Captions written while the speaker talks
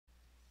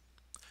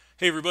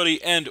Hey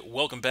everybody, and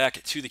welcome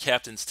back to the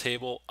Captain's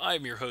Table.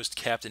 I'm your host,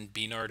 Captain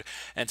B-Nard,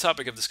 and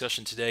topic of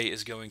discussion today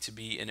is going to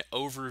be an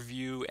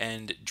overview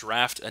and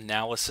draft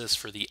analysis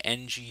for the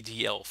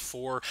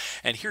NGDL4.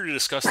 And here to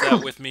discuss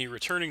that with me,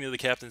 returning to the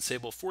Captain's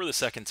Table for the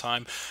second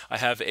time, I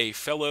have a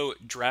fellow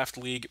Draft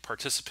League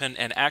participant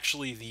and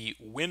actually the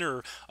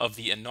winner of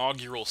the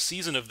inaugural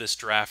season of this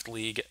Draft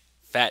League,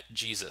 Fat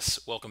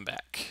Jesus. Welcome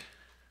back.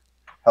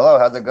 Hello,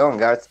 how's it going,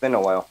 guys? It's been a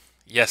while.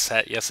 Yes,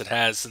 it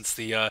has since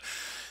the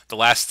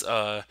last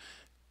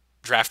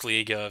draft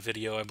league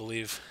video, I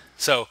believe.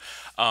 So,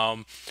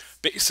 um,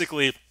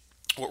 basically,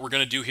 what we're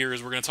going to do here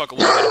is we're going to talk a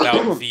little bit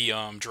about the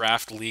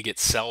draft league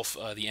itself,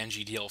 the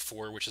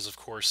NGDL4, which is, of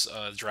course,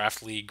 a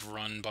draft league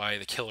run by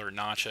the killer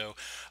Nacho.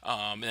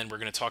 And then we're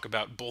going to talk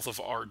about both of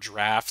our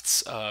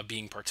drafts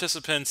being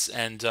participants.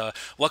 And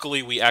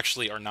luckily, we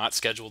actually are not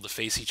scheduled to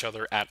face each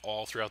other at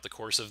all throughout the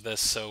course of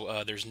this.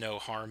 So there's no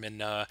harm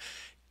in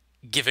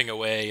giving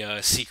away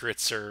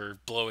secrets or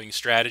blowing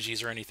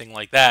strategies or anything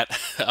like that.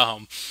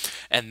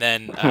 And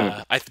then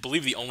I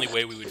believe the only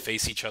way we would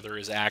face each other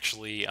is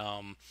actually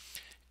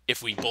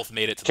if we both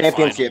made it to the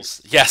Championship.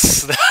 finals.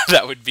 Yes,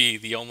 that would be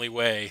the only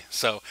way.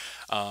 So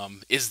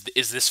is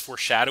this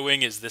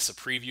foreshadowing? Is this a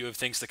preview of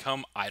things to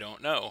come? I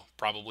don't know.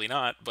 Probably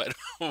not, but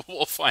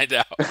we'll find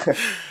out.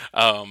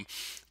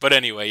 But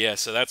anyway, yeah,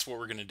 so that's what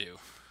we're going to do.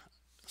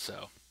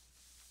 So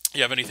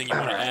you have anything you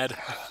All want to right. add?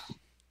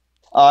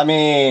 I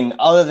mean,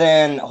 other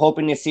than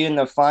hoping to see you in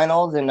the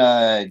finals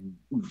and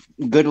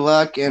good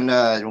luck and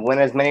win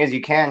as many as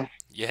you can.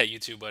 Yeah, you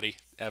too, buddy.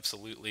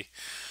 Absolutely.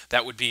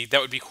 That would be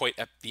quite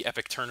the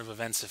epic turn of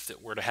events if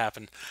it were to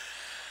happen.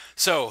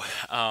 So,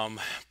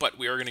 but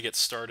we are going to get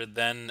started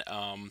then,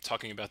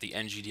 talking about the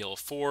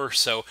NGDL4.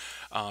 So,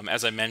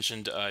 as I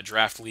mentioned,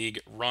 draft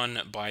league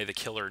run by the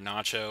killer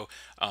Nacho.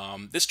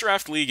 This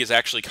draft league is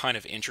actually kind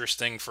of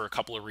interesting for a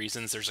couple of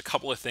reasons. There's a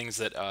couple of things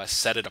that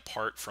set it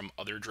apart from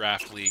other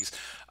draft leagues.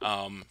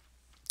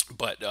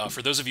 But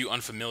for those of you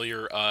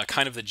unfamiliar,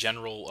 kind of the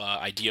general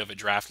idea of a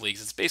draft league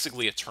is it's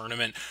basically a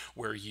tournament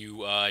where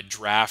you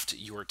draft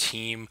your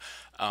team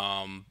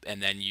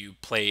and then you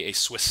play a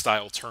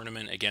Swiss-style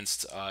tournament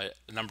against a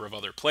number of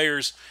other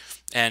players.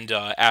 And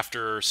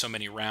after so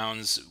many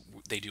rounds,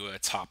 they do a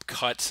top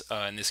cut.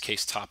 In this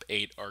case, top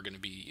 8 are going to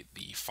be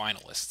the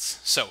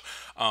finalists. So,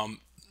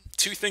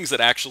 two things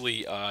that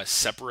actually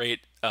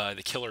separate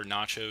the Killer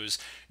Nachos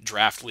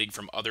draft league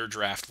from other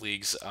draft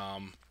leagues.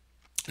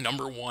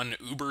 Number one,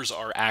 Ubers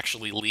are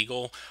actually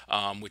legal,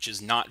 which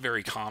is not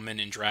very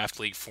common in draft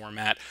league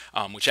format,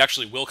 which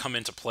actually will come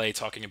into play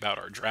talking about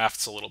our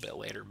drafts a little bit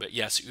later. But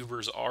yes,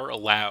 Ubers are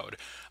allowed,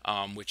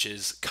 which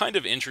is kind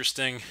of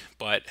interesting,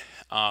 but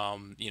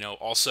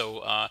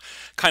also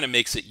kind of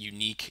makes it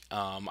unique.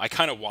 I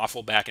kind of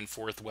waffle back and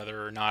forth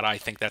whether or not I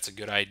think that's a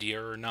good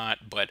idea or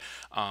not, but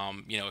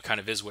it kind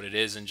of is what it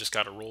is, and just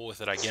got to roll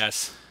with it, I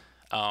guess.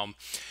 Um,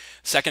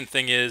 Second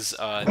thing is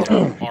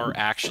there are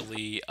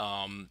actually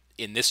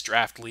in this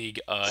draft league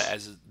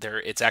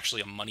it's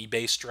actually a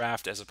money-based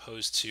draft as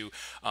opposed to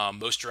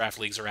most draft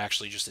leagues are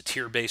actually just a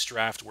tier-based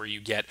draft where you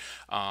get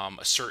a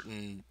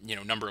certain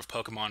number of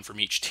Pokemon from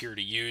each tier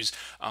to use.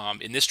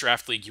 In this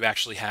draft league, you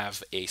actually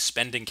have a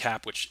spending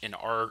cap, which in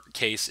our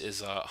case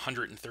is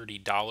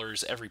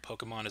 $130. Every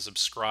Pokemon is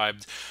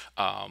subscribed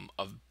a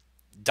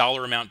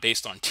dollar amount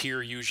based on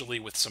tier, usually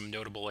with some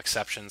notable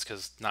exceptions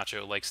because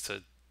Nacho likes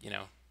to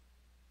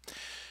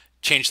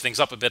change things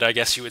up a bit, I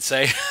guess you would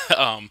say.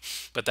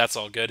 But that's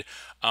all good.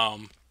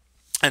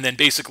 And then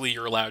basically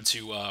you're allowed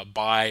to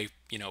buy,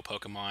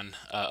 Pokemon.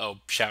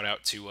 Shout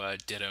out to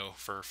Ditto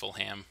for full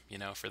ham,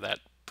 for that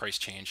price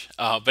change.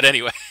 But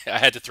anyway, I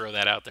had to throw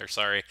that out there.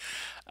 Sorry.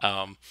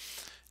 Um,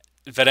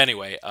 but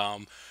anyway,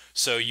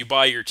 so you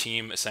buy your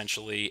team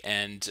essentially,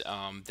 and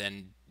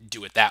then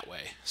do it that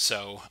way.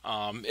 So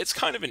it's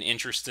kind of an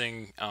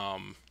interesting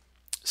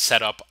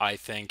setup, I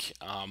think.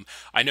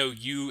 I know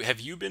you have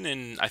you been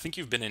in. I think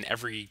you've been in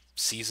every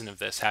season of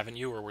this, haven't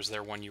you? Or was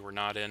there one you were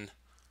not in?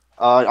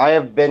 I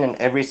have been in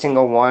every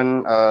single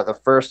one. The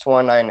first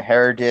one I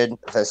inherited.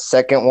 The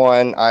second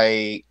one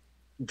I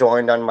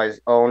joined on my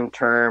own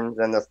terms,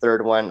 and the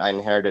third one I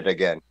inherited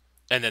again.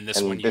 And then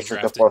this one And you this is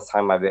the drafted. fourth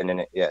time I've been in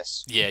it.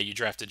 Yes. Yeah, you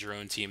drafted your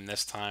own team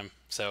this time.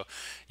 So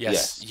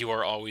yes, Yes. you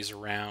are always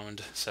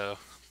around. So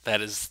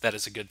that is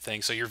a good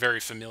thing. So you're very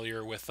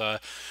familiar with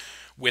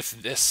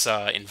this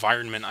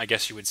environment, I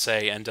guess you would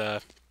say, and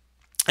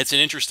it's an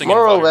interesting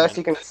More or less, environment.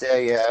 you can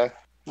say, yeah.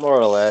 More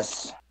or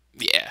less.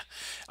 Yeah,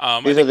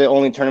 I These are think the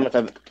only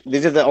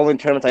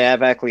tournaments I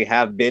have actually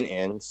have been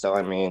in. So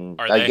I mean,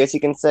 are I they. guess you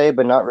can say,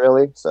 but not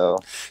really. So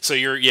So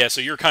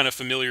you're kind of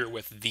familiar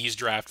with these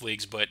draft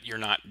leagues, but you're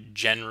not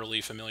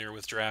generally familiar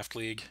with draft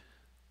league.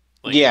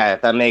 Like, Yeah,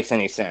 if that makes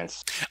any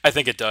sense. I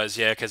think it does,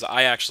 yeah, because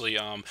I actually,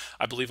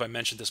 I believe I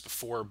mentioned this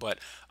before, but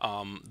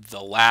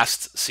the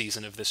last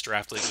season of this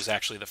draft league was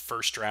actually the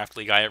first draft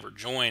league I ever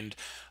joined,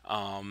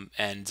 and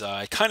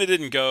it kind of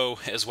didn't go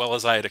as well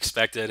as I had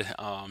expected.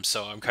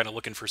 So I'm kind of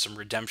looking for some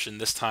redemption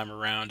this time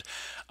around,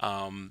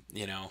 and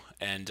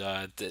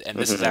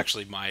this is Hmm.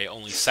 actually my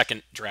only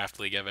second draft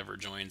league I've ever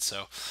joined.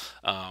 So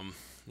um,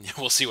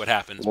 we'll see what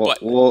happens, Well, but.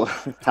 well,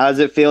 how does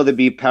it feel to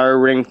be power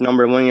ranked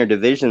number one in your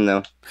division,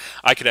 though?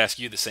 I could ask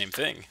you the same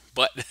thing,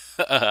 but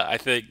I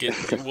think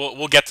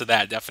we'll get to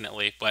that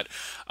definitely. But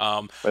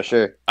um, For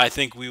sure. I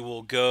think we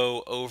will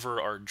go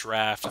over our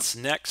drafts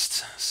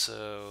next.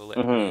 So let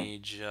Hmm. me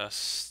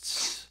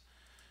just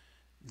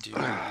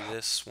do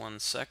this 1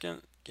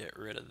 second. Get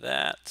rid of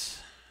that,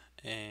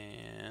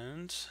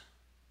 and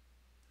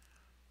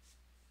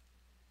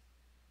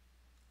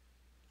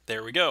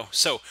there we go.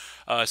 So,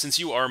 since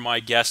you are my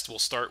guest, we'll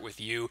start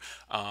with you.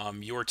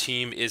 Your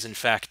team is, in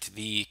fact,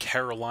 the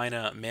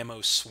Carolina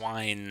Mammo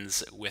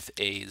Swines with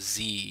a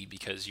Z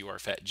because you are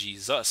Fat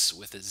Jesus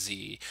with a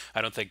Z.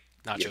 I don't think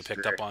Nacho Yes,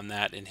 picked sir. up on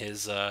that in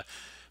his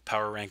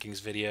power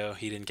rankings video.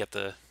 He didn't get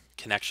the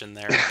connection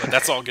there, but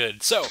that's all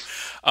good. So,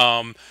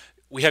 um,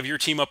 we have your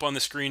team up on the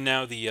screen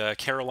now, the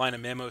Carolina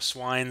Mammo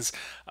Swines.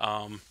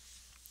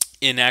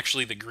 In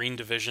actually the green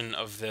division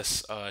of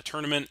this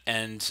tournament,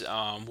 and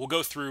we'll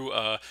go through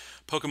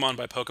Pokemon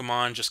by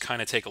Pokemon, just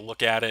kind of take a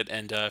look at it,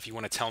 and if you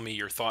want to tell me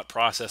your thought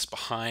process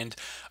behind,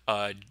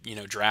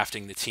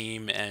 drafting the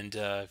team, and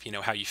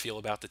how you feel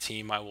about the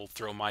team, I will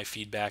throw my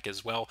feedback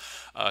as well.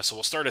 So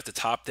we'll start at the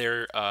top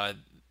there.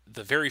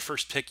 The very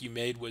first pick you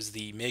made was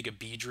the Mega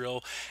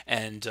Beedrill,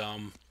 and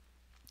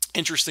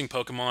interesting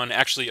Pokemon.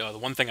 Actually, the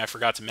one thing I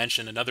forgot to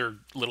mention, another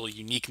little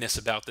uniqueness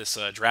about this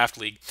draft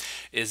league,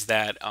 is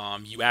that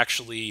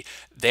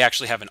they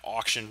actually have an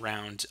auction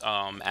round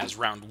as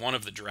round one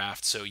of the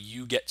draft. So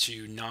you get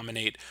to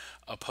nominate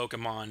a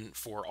Pokemon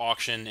for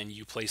auction, and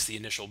you place the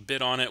initial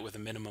bid on it with a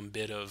minimum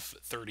bid of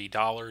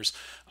 $30.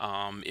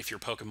 If your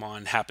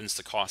Pokemon happens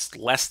to cost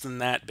less than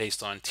that,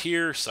 based on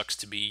tier, sucks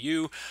to be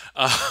you.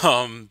 That's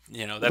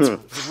Hmm.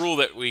 the rule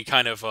that we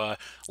kind of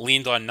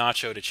leaned on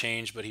Nacho to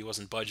change, but he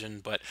wasn't budging.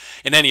 But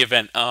in any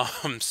event,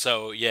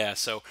 so yeah,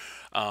 so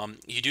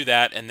you do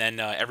that, and then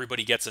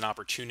everybody gets an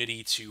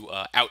opportunity to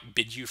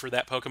outbid you for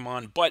that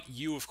Pokemon. But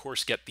you, of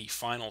course, get the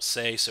final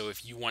say. So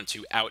if you want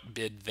to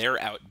outbid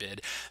their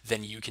outbid,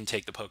 then you can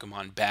take the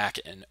Pokemon back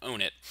and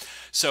own it.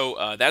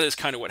 So that is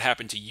kind of what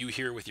happened to you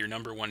here with your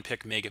number one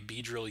pick, Mega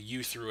Beedrill.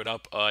 You threw it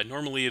up.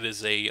 Normally, it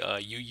is a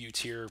UU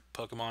tier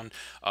Pokemon,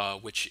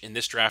 which in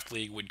this draft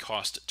league would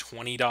cost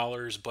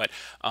 $20, but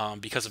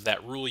because of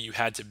that rule, you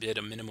had to bid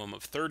a minimum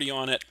of 30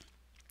 on it,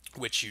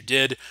 which you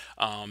did.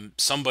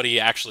 Somebody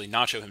actually,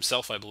 Nacho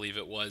himself, I believe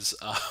it was,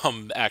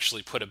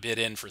 actually put a bid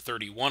in for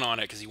 31 on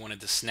it because he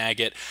wanted to snag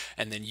it,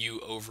 and then you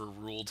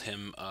overruled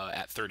him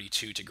at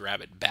 32 to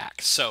grab it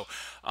back. So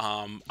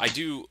I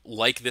do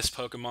like this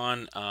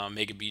Pokemon,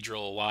 Mega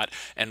Beedrill, a lot,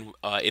 and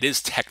it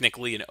is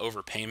technically an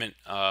overpayment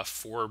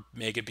for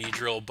Mega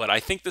Beedrill, but I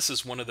think this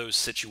is one of those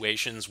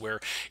situations where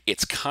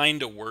it's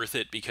kind of worth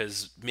it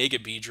because Mega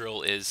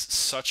Beedrill is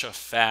such a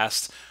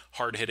fast,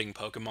 hard-hitting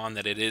Pokemon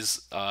that it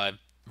is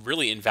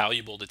really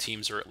invaluable to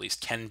teams, or at least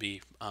can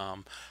be.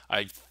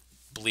 I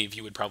believe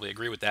you would probably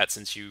agree with that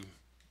since you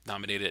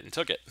nominated it and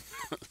took it.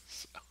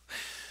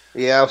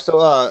 Yeah,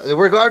 so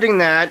regarding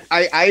that,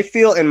 I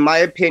feel, in my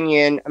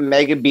opinion,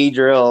 Mega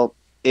Beedrill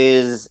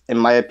is, in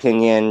my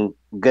opinion,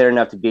 good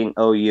enough to be an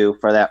OU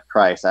for that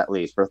price, at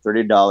least for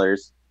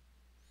 $30.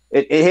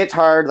 It hits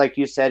hard, like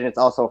you said, and it's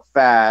also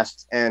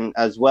fast, and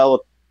as well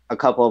with a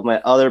couple of my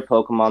other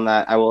Pokemon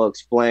that I will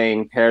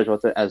explain pairs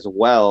with it as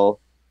well,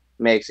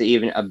 makes it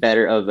even a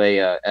better of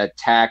a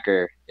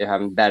attacker if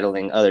I'm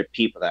battling other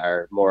people that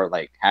are more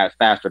like have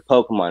faster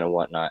Pokemon and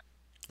whatnot,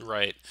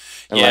 Right.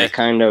 and Yeah. like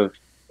kind of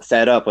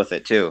set up with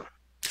it too.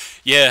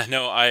 Yeah.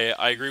 No,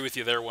 I agree with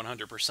you there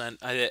 100%.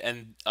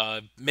 And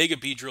Mega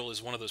Beedrill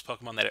is one of those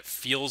Pokemon that it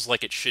feels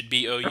like it should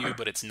be OU,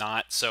 but it's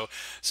not. So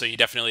you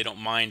definitely don't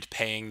mind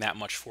paying that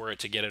much for it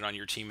to get it on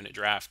your team in a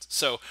draft.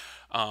 So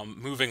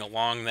moving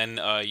along, then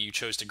you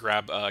chose to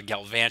grab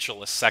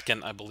Galvantula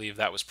second. I believe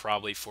that was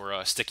probably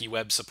for sticky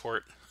web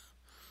support.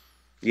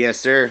 Yes,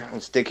 sir.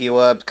 Sticky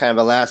Webs, kind of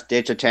a last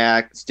ditch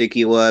attack.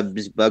 Sticky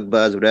Webs, Bug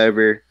Buzz,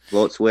 whatever.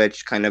 Volt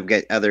Switch, kind of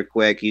get other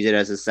quick. Use it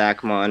as a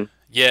Sackmon.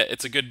 Yeah,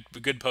 it's a good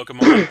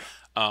Pokemon.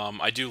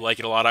 I do like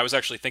it a lot. I was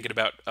actually thinking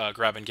about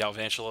grabbing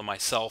Galvantula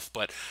myself,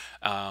 but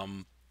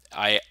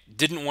I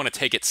didn't want to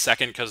take it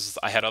second because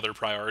I had other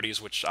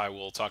priorities, which I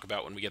will talk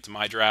about when we get to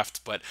my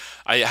draft. But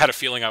I had a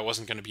feeling I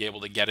wasn't going to be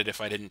able to get it if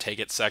I didn't take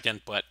it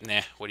second. But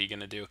nah, what are you going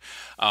to do?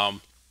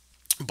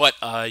 But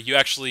you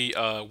actually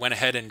went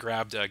ahead and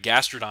grabbed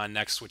Gastrodon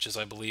next, which is,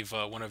 I believe,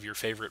 one of your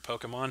favorite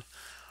Pokemon.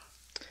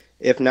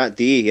 If not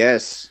the,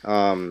 yes.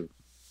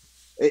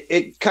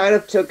 It kind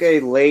of took a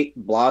late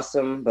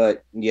blossom,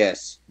 but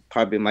yes,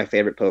 probably my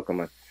favorite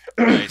Pokemon.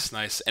 Nice,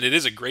 nice. And it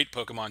is a great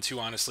Pokemon too,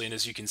 honestly. And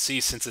as you can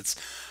see, since it's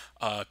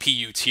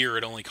PU tier,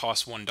 it only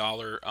costs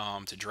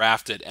 $1 to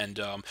draft it. And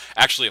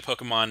actually, a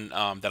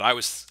Pokemon that I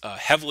was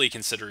heavily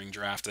considering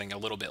drafting a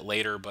little bit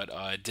later, but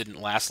it didn't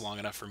last long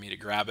enough for me to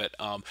grab it.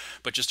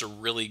 But just a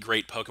really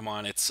great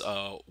Pokemon. It's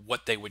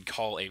what they would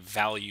call a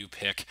value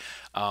pick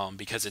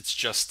because it's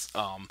just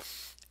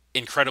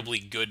incredibly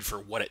good for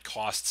what it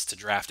costs to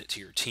draft it to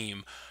your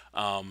team.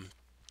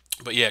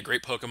 But yeah,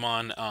 great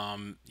Pokemon.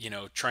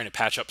 Trying to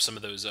patch up some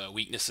of those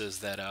weaknesses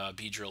that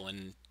Beedrill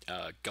and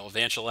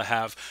Galvantula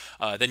have.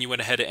 Then you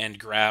went ahead and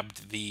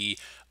grabbed the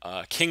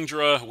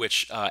Kingdra,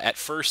 which at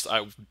first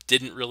I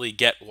didn't really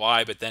get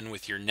why, but then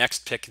with your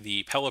next pick,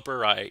 the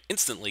Pelipper, I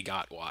instantly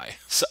got why.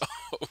 So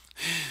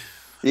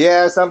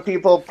Yeah, some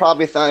people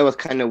probably thought it was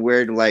kind of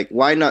weird, like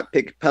why not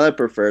pick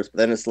Pelipper first? But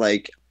then it's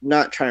like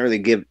not trying to really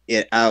give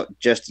it out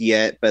just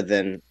yet. But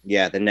then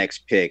yeah, the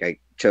next pick I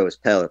chose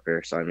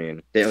Pelipper, so I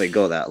mean didn't really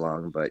go that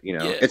long, but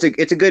yeah, it's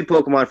a good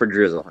Pokemon for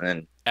Drizzle.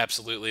 And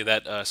absolutely.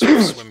 That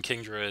Swift Swim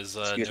Kingdra is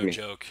excuse no me.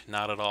 joke,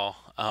 not at all.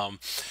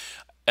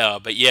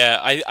 But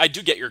yeah, I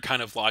do get your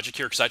kind of logic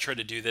here because I try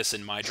to do this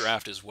in my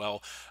draft as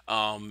well.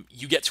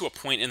 You get to a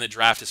point in the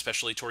draft,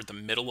 especially toward the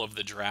middle of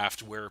the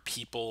draft, where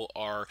people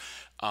are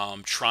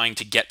trying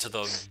to get to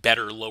the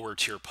better lower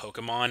tier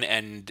Pokemon,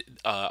 and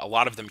a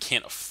lot of them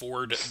can't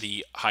afford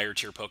the higher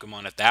tier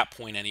Pokemon at that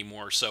point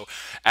anymore. So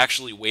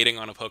actually waiting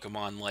on a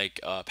Pokemon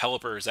like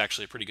Pelipper is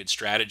actually a pretty good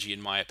strategy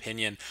in my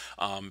opinion,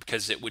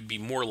 because it would be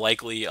more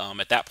likely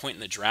at that point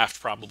in the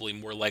draft, probably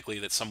more likely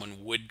that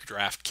someone would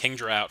draft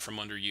Kingdra out from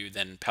under you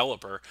than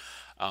Pelipper.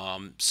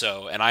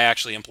 And I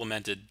actually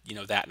implemented,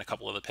 that in a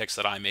couple of the picks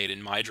that I made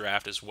in my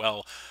draft as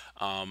well.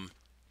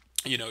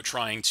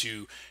 Trying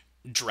to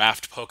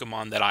draft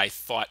Pokemon that I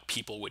thought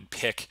people would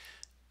pick,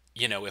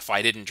 if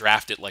I didn't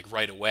draft it like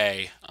right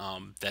away,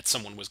 that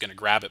someone was going to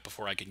grab it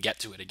before I could get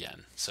to it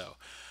again. So,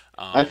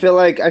 I feel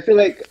like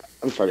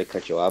I'm sorry to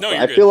cut you off, no, but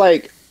you're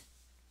good.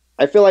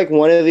 I feel like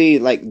one of the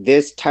like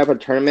this type of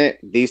tournament,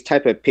 these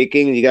type of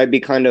picking, you gotta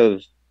be kind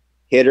of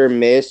hit or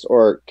miss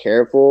or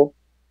careful.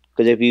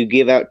 Because if you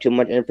give out too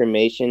much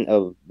information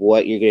of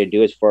what you're gonna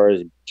do as far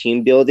as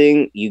team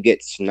building, you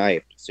get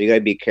sniped. So you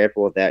gotta be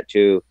careful with that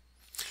too,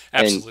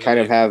 and kind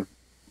of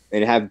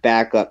Absolutely. have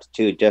backups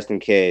too, just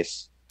in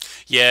case.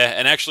 Yeah,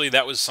 and actually,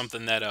 that was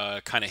something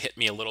that kind of hit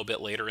me a little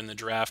bit later in the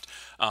draft.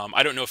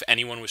 I don't know if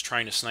anyone was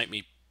trying to snipe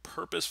me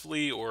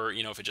purposefully or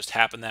if it just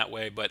happened that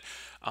way, but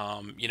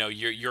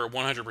you're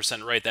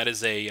 100% right. That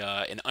is a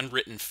an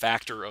unwritten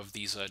factor of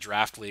these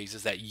draft leagues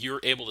is that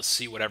you're able to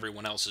see what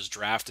everyone else is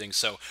drafting,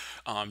 so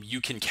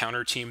you can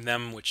counter team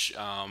them, which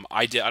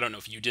I did. I don't know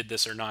if you did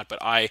this or not, but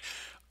I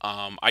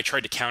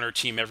tried to counter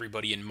team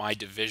everybody in my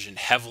division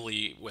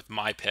heavily with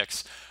my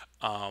picks.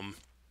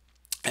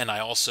 And I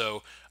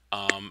also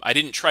I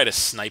didn't try to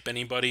snipe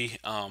anybody,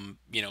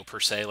 per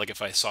se. Like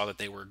if I saw that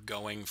they were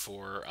going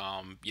for,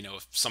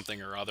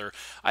 something or other,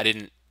 I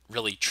didn't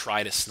really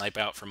try to snipe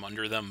out from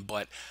under them.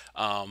 But,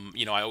 I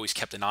always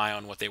kept an eye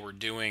on what they were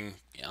doing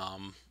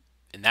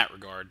in that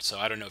regard. So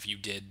I don't know if you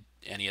did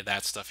any of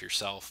that stuff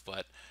yourself,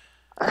 but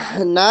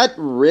Not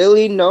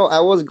really. No, I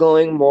was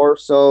going more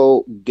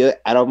so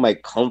get out of my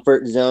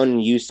comfort zone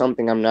and use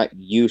something I'm not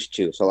used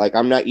to. So like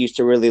I'm not used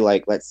to really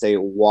like let's say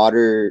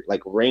water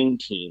like rain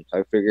team. So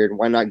I figured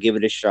why not give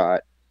it a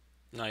shot.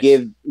 nice.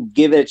 Give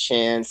give it a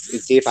chance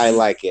and see if I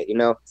like it.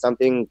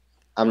 Something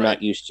I'm Right.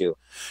 not used to.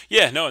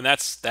 Yeah, no, and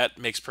that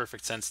makes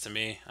perfect sense to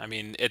me. I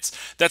mean,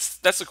 that's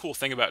the cool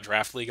thing about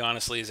Draft League,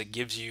 honestly, is it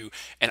gives you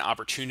an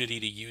opportunity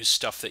to use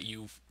stuff that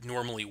you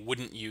normally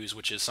wouldn't use,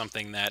 which is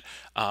something that,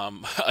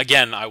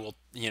 again, I will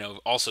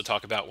also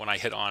talk about when I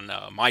hit on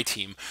my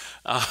team,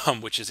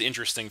 which is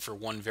interesting for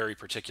one very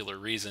particular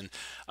reason.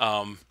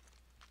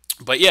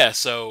 But yeah,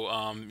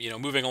 so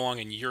moving along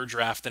in your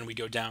draft, then we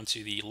go down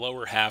to the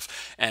lower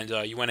half, and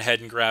you went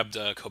ahead and grabbed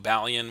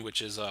Cobalion,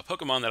 which is a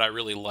Pokemon that I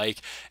really like,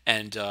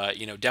 and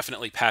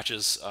definitely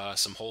patches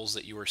some holes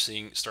that you were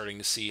starting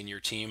to see in your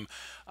team.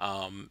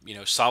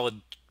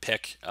 Solid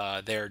pick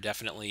there,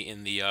 definitely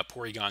in the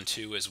Porygon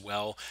 2 as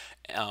well.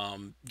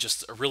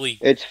 Just a really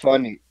It's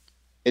funny.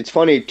 It's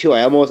funny too.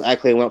 I almost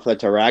actually went for the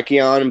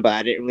Terrakion, but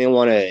I didn't really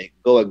want to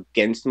go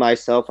against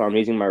myself. I'm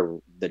using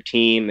the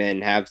team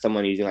and have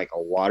someone using like a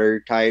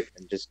water type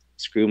and just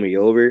screw me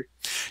over.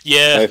 So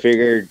yeah. I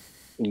figured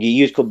you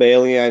use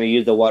Cobalion and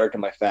use the water to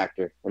my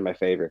factor in my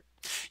favor.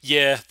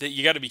 Yeah,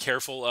 you got to be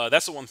careful.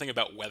 That's the one thing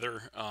about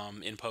weather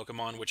in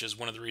Pokemon, which is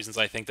one of the reasons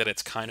I think that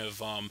it's kind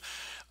of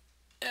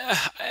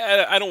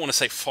I don't want to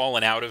say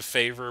fallen out of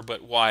favor,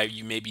 but why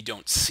you maybe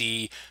don't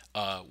see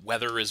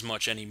weather as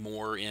much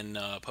anymore in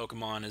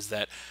Pokemon is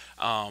that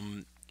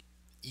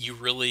you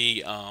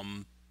really,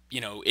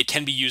 it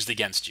can be used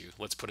against you.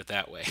 Let's put it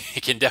that way.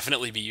 It can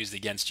definitely be used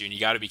against you, and you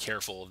got to be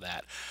careful of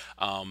that.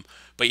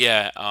 But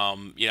yeah,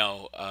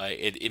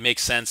 it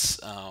makes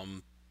sense.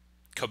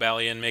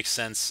 Cobalion makes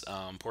sense.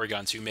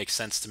 Porygon 2 makes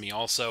sense to me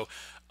also.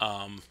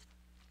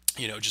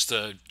 just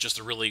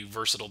a really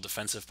versatile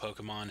defensive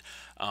Pokemon.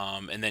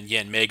 And then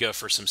Yanmega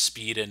for some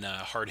speed and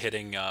hard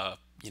hitting.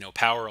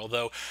 Power.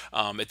 Although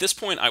at this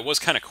point, I was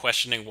kind of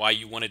questioning why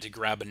you wanted to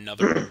grab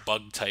another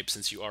bug type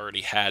since you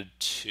already had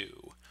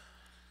two.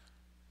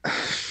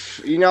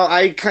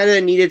 I kind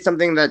of needed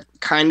something that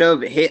kind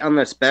of hit on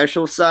the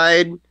special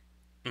side.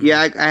 Hmm.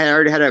 Yeah, I had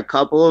already had a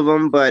couple of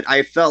them, but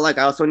I felt like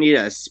I also needed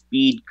a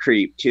speed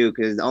creep too,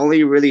 because the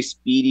only really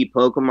speedy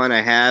Pokemon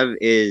I have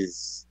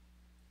is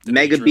The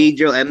Mega Beedrill.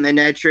 Beedrill and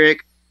Manectric,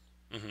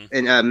 Hmm.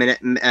 and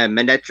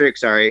Manectric,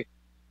 sorry.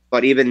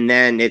 But even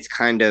then, it's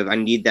kind of I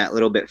need that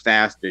little bit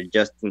faster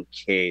just in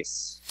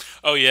case,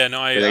 Oh yeah,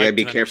 no, because I I gotta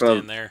be can careful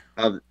understand there.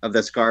 of the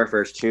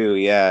Scarfers too.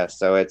 Yeah,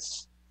 so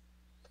it's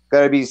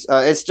gotta be.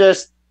 It's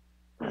just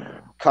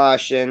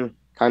caution,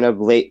 kind of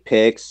late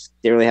picks.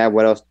 Didn't really have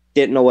what else.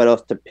 Didn't know what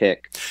else to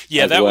pick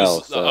Yeah, as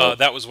well. So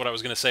that was what I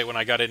was going to say when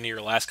I got into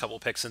your last couple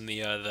picks in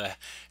the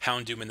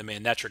Houndoom and the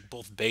Manectric,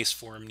 both base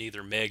form,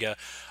 neither Mega.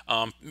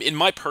 In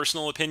my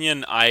personal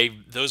opinion, I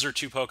those are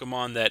two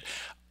Pokemon that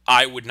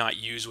I would not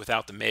use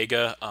without the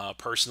Mega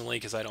personally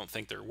because I don't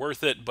think they're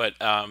worth it. But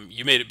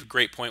you made a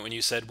great point when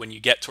you said when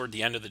you get toward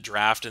the end of the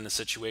draft in a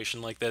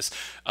situation like this,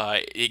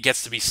 it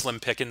gets to be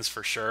slim pickings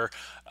for sure,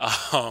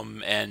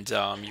 and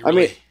you I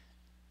mean, really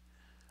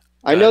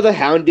I go know ahead. the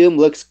Houndoom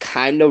looks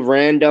kind of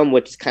random,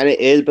 which kind of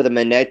is, but the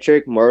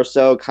Manectric more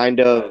so kind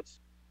of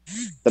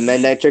the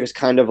Manectric is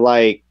kind of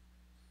like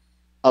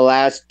a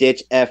last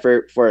ditch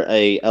effort for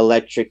a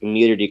electric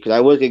immunity because I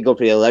was gonna go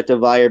for the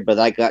Electivire, but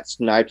I got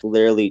sniped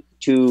literally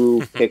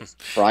two picks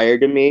prior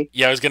to me.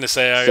 Yeah, I was gonna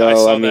say I So I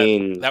saw that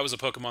mean, that was a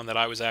Pokemon that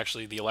I was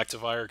actually the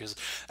Electivire because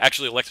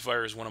actually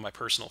Electivire is one of my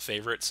personal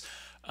favorites.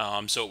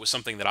 So it was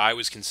something that I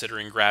was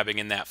considering grabbing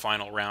in that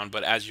final round.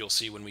 But as you'll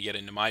see when we get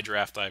into my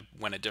draft, I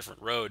went a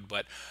different road.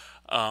 But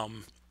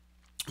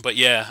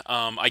yeah,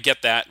 I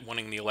get that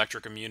wanting the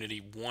electric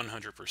immunity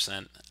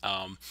 100%.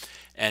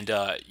 And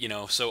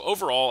so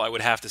overall, I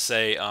would have to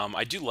say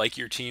I do like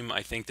your team.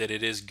 I think that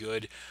it is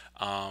good,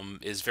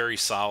 is very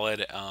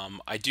solid.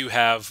 I do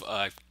have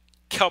a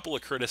couple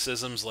of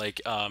criticisms, like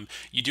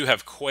you do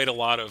have quite a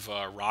lot of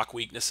rock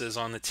weaknesses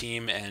on the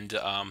team, and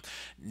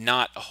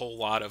not a whole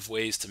lot of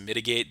ways to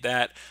mitigate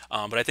that.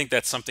 But I think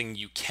that's something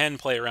you can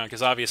play around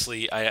because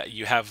obviously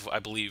you have, I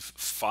believe,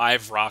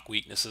 five rock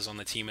weaknesses on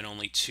the team and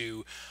only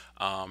two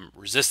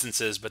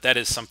resistances, but that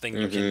is something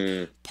you can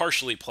mm-hmm.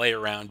 partially play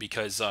around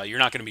because you're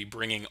not going to be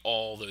bringing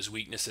all those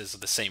weaknesses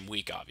the same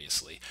week,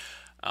 obviously.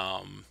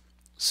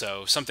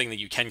 So something that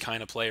you can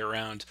kind of play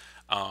around.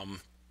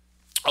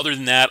 Other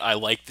than that, I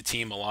like the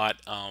team a lot.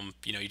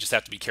 You just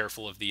have to be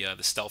careful of the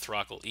stealth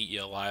rock will eat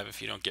you alive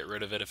if you don't get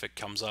rid of it if it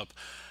comes up.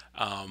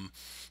 Um,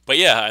 but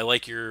yeah, I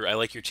like your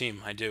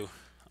team. I do.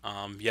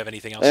 You have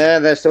anything else to?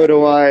 That so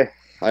do I.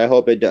 I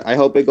hope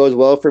it goes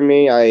well for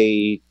me.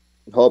 I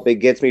hope it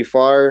gets me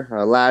far.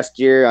 Last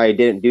year I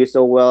didn't do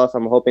so well, so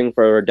I'm hoping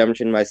for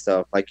redemption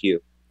myself, like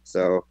you.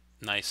 So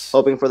Nice.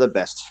 hoping for the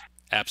best.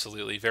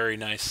 Absolutely, very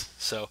nice.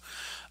 So,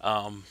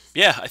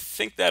 yeah, I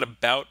think that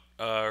about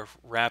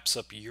wraps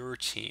up your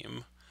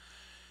team.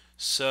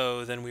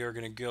 So then we are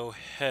going to go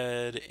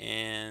ahead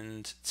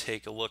and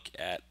take a look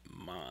at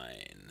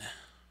mine.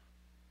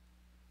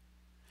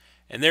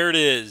 And there it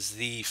is.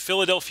 The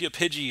Philadelphia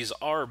Pidgeys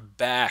are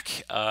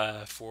back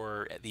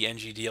for the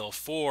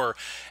NGDL4.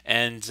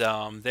 And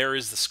there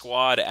is the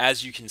squad.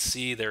 As you can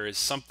see, there is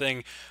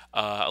something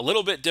a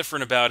little bit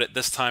different about it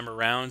this time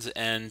around.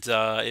 And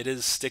it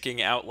is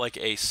sticking out like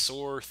a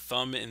sore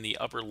thumb in the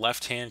upper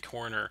left-hand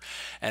corner.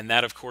 And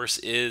that, of course,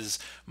 is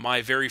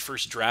my very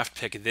first draft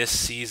pick this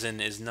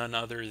season is none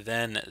other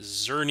than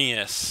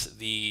Xerneas,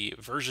 the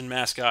version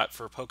mascot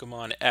for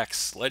Pokemon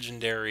X,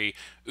 Legendary,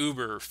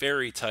 Uber,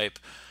 Fairy type.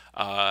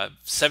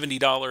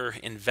 $70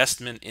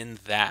 investment in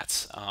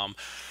that.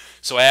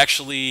 So I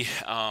actually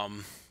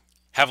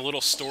have a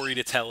little story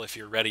to tell if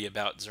you're ready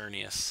about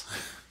Xerneas.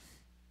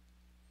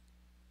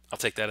 I'll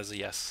take that as a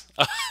yes.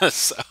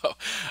 So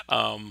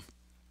um,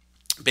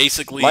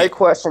 My basically,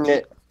 question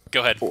is,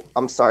 go ahead.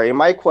 I'm sorry.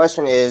 My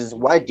question is,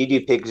 why did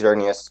you pick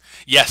Xerneas?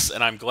 Yes,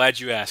 and I'm glad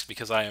you asked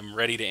because I am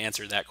ready to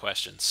answer that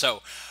question.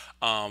 So,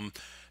 um,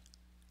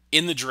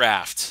 in the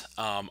draft,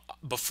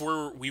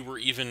 before we were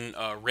even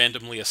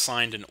randomly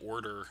assigned an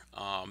order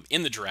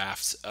in the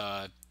draft,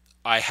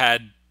 I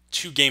had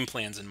two game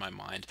plans in my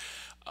mind.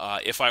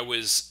 If I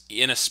was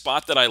in a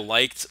spot that I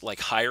liked,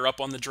 like higher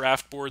up on the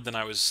draft board, then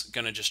I was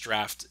going to just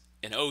draft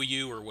an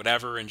OU or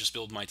whatever and just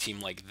build my team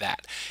like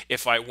that.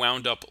 If I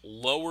wound up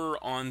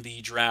lower on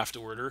the draft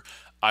order,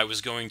 I was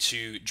going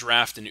to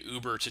draft an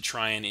Uber to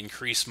try and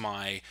increase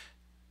my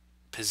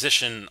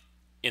position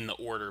in the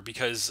order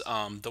because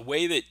the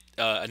way that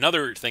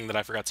another thing that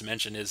I forgot to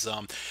mention is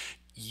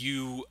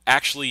you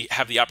actually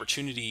have the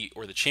opportunity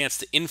or the chance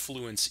to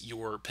influence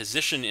your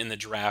position in the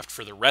draft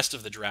for the rest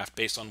of the draft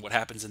based on what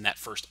happens in that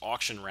first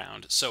auction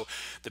round. So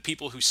the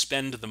people who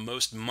spend the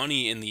most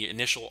money in the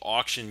initial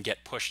auction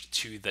get pushed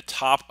to the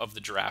top of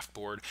the draft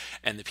board,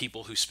 and the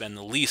people who spend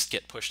the least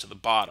get pushed to the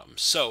bottom.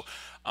 So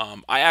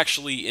I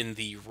actually, in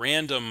the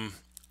random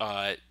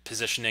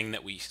positioning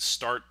that we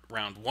start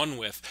round one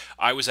with,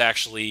 I was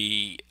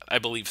actually, I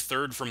believe,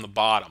 third from the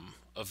bottom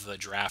of the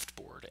draft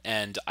board,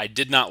 and I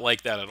did not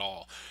like that at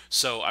all.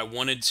 So I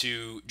wanted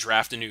to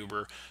draft an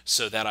Uber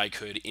so that I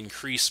could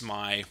increase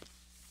my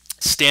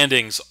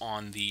standings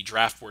on the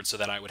draft board, so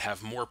that I would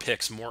have more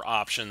picks, more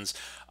options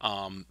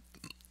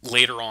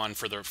later on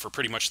for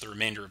pretty much the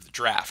remainder of the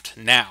draft.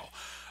 Now,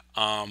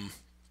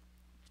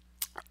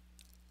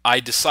 I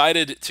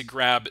decided to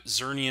grab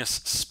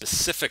Xerneas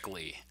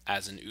specifically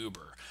as an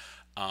Uber,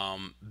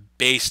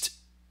 based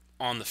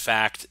on the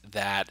fact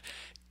that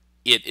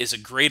it is a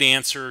great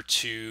answer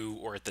to,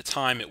 or at the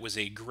time, it was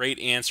a great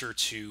answer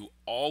to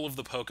all of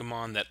the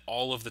Pokemon that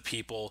all of the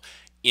people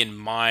in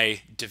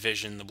my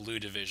division, the Blue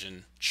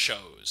Division,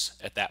 chose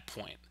at that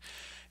point.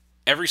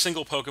 Every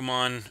single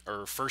Pokemon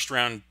or first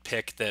round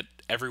pick that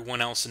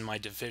everyone else in my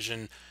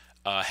division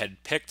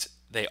had picked,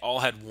 they all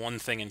had one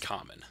thing in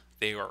common.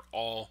 They are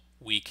all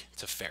weak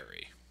to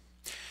Fairy.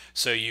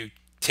 So you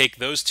take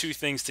those two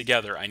things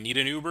together. I need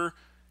an Uber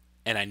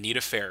and I need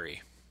a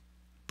Fairy.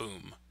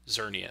 Boom.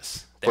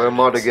 Xerneas. Put There them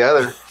it all is.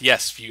 together.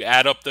 Yes, if you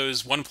add up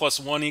those 1 plus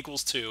 1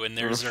 equals 2, and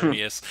there's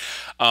Xerneas.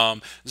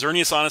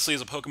 Xerneas, honestly,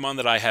 is a Pokemon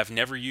that I have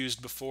never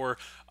used before,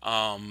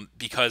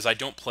 because I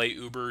don't play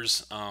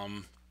Ubers.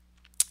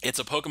 It's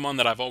a Pokemon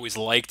that I've always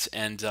liked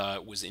and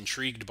was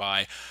intrigued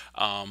by,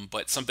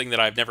 but something that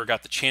I've never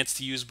got the chance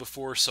to use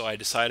before. So I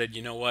decided,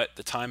 you know what,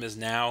 the time is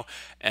now,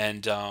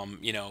 and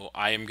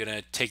I am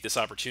gonna take this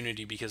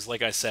opportunity because,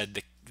 like I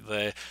said,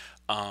 the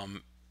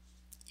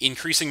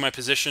increasing my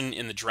position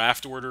in the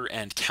draft order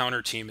and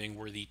counter teaming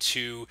were the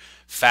two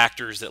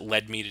factors that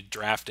led me to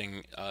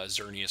drafting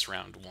Xerneas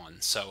round one.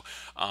 So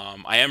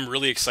I am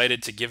really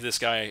excited to give this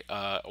guy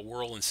a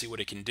whirl and see what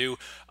it can do.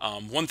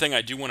 One thing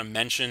I do want to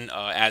mention,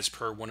 as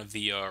per one of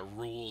the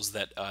rules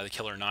that the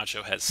Killer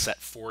Nacho has set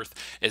forth,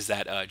 is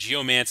that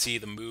Geomancy,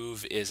 the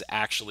move, is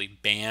actually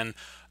banned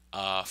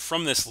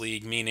from this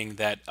league, meaning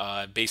that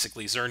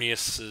basically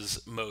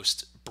Xerneas's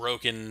most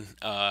broken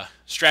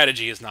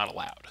strategy is not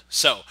allowed.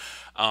 So,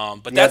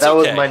 but Yeah, that's that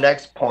was my okay.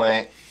 next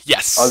point.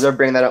 I was Yes. gonna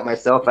bring that up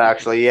myself,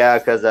 actually. Yeah,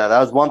 because that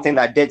was one thing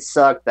that did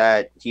suck.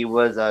 That he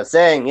was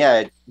saying,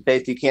 yeah,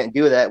 basically you can't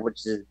do that,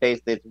 which is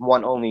basically it's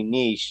one only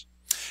niche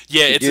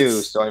Yeah, to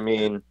do. it's So I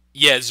mean,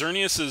 yeah,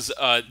 Xerneas is.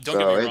 Don't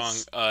get so me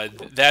wrong.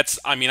 it's That's.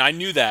 I mean, I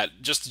knew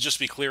that. Just to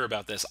be clear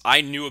about this,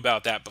 I knew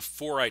about that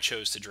before I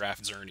chose to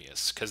draft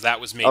Xerneas, because that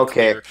was made okay.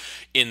 clear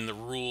in the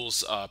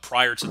rules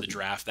prior to the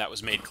draft. That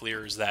was made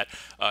clear is that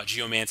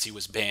Geomancy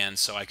was banned,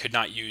 so I could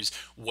not use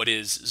what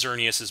is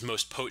Xerneas's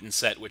most potent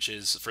set, which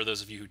is, for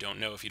those of you who don't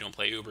know, if you don't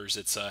play Ubers,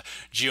 it's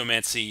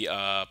Geomancy.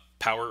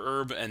 Power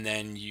herb, and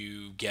then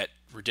you get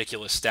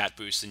ridiculous stat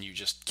boosts and you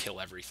just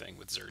kill everything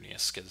with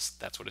Xerneas because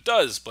that's what it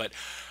does. But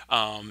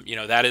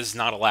that is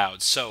not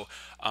allowed. So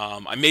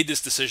I made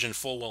this decision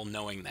full well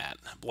knowing that.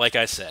 Like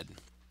I said,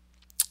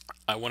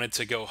 I wanted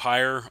to go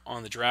higher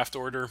on the draft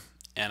order,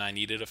 and I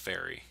needed a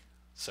fairy.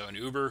 So an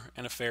Uber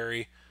and a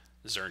fairy,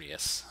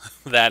 Xerneas.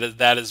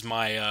 That is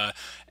my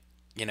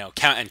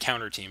count and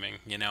counter teaming.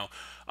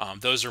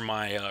 Those are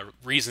my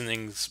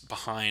reasonings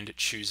behind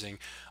choosing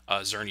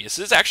Xerneas. This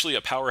is actually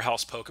a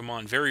powerhouse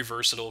Pokemon, very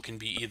versatile, can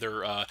be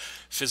either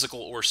physical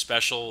or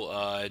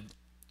special,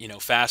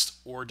 fast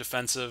or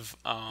defensive.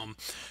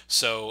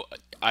 So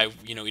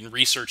in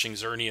researching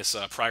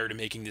Xerneas prior to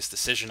making this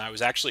decision, I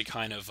was actually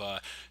kind of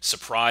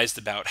surprised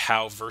about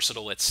how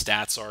versatile its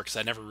stats are, because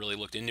I never really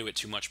looked into it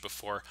too much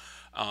before.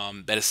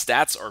 But his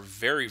stats are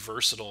very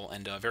versatile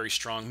and very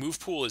strong. Move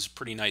pool is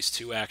pretty nice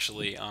too,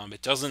 actually.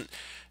 It doesn't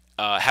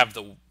have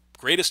the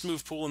greatest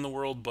move pool in the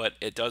world, but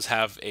it does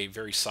have a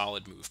very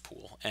solid move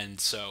pool. And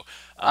so,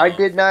 I um,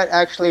 did not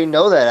actually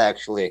know that.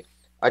 Actually,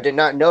 I did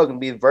not know it can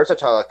be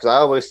versatile because I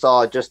always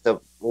saw just the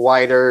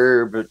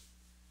wider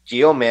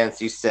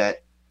geomancy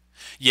set.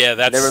 yeah,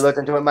 Never that's looked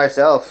into it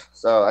myself,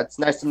 so it's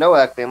nice to know.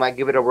 Actually, I might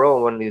give it a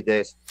roll one of these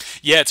days.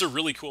 yeah, it's a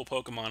really cool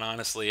Pokemon,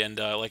 honestly. And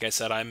like I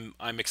said, I'm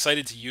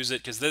excited to use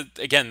it because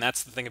again,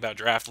 that's the thing about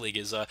Draft League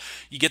is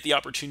you get the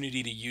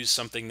opportunity to use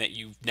something that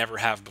you never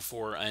have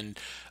before. And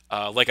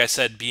like I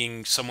said,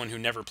 being someone who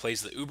never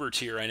plays the Uber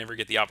tier, I never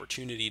get the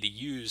opportunity to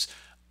use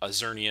a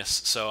Xerneas,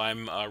 so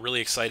I'm really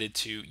excited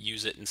to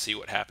use it and see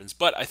what happens.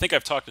 But I think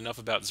I've talked enough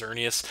about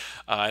Xerneas.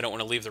 I don't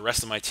want to leave the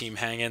rest of my team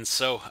hanging,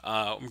 so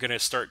I'm going to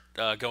start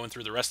going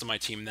through the rest of my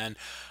team then.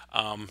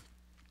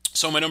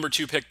 So my number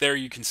two pick there,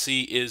 you can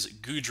see, is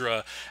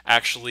Gudra.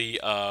 Actually,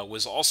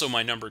 was also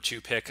my number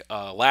two pick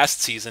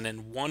last season,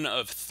 and one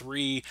of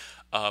three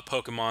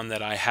Pokemon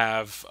that I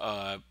have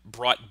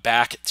brought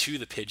back to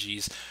the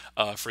Pidgeys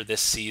for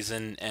this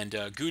season. And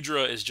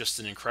Gudra is just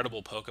an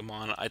incredible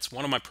Pokemon. It's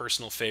one of my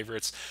personal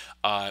favorites.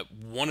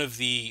 One of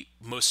the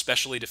most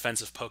specially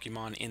defensive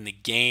Pokemon in the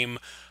game.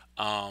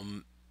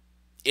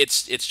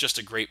 It's just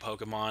a great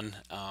Pokemon.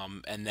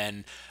 And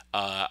then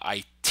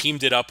I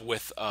teamed it up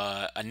with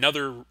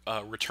another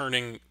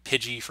returning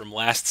Pidgey from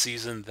last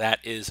season. That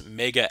is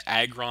Mega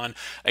Aggron.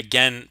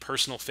 Again,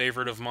 personal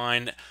favorite of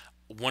mine.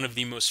 one of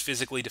the most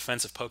physically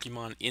defensive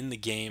Pokemon in the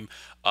game.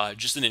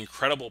 Just an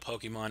incredible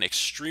Pokemon,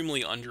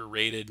 extremely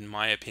underrated in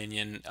my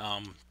opinion.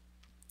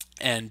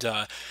 And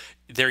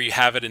there you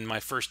have it. In my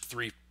first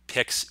three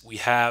picks, we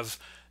have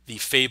the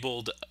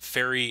fabled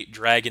Fairy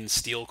Dragon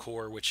Steel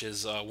Core, which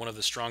is one of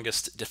the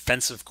strongest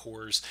defensive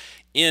cores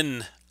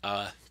in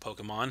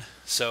Pokemon.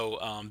 So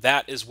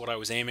that is what I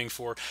was aiming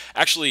for.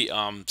 Actually,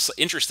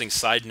 interesting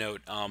side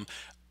note.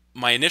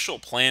 My initial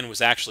plan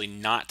was actually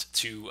not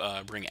to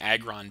bring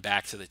Aggron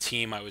back to the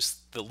team. I was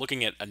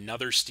looking at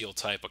another steel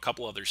type, a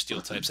couple other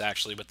steel types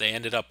actually, but they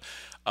ended up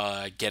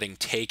getting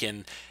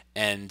taken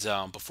and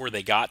before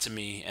they got to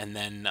me. And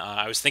then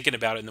I was thinking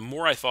about it, and the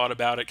more I thought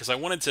about it, because I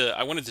wanted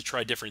to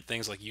try different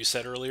things, like you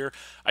said earlier.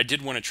 I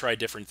did want to try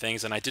different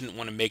things, and I didn't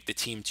want to make the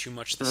team too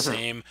much the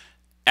same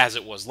as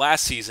it was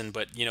last season.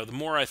 But the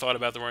more I thought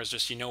about it, the more I was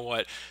just, you know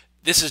what,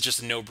 this is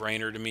just a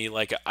no-brainer to me.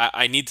 Like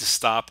I need to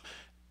stop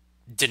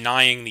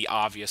denying the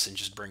obvious and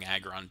just bring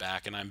Aggron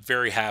back. And I'm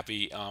very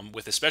happy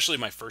with especially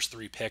my first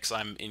three picks.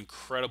 I'm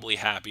incredibly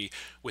happy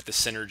with the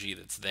synergy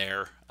that's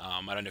there.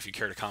 I don't know if you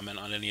care to comment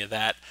on any of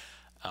that.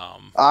 I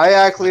But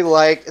actually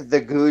like the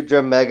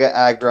Gudra Mega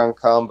Aggron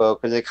combo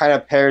because it kind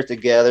of pairs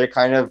together,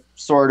 kind of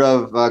sort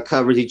of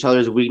covers each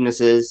other's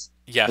weaknesses,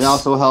 and yes,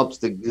 also helps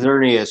the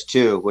Xerneas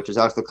too, which is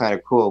also kind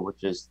of cool,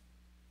 which is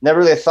never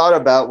really thought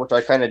about, which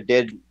I kind of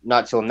did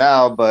not till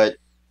now, but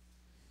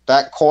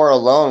that core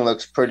alone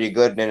looks pretty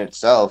good in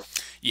itself.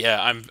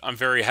 yeah, I'm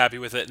very happy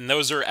with it. And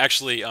those are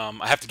actually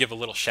I have to give a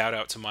little shout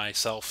out to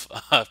myself.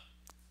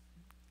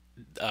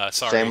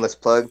 Sorry. Shameless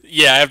plug.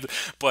 Yeah,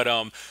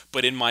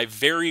 but in my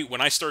very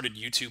when I started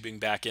YouTubing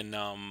back in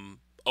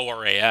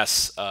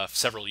ORAS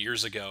several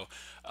years ago,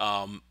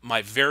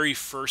 my very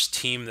first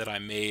team that I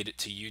made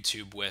to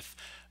YouTube with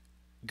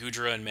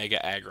Gudra and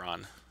Mega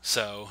Aggron.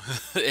 So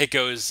it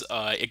goes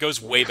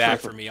way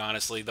back for me,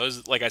 honestly.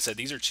 Those, like I said,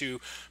 these are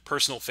two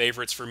personal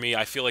favorites for me.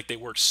 I feel like they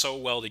work so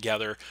well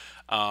together.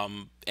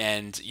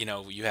 And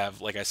you have,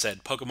 like I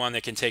said, Pokemon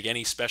that can take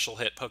any special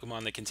hit,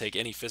 Pokemon that can take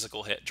any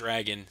physical hit,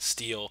 Dragon,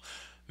 Steel,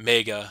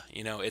 Mega.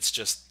 It's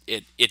just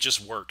it just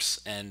works,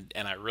 and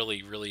I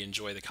really really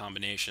enjoy the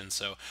combination.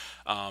 So,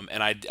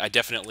 and I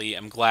definitely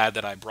am glad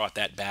that I brought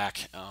that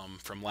back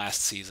from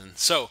last season.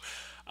 So.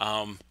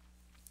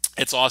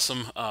 It's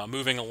awesome.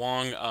 Moving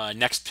along,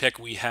 next pick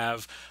we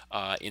have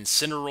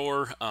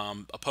Incineroar,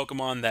 a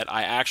Pokemon that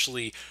I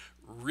actually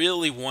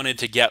really wanted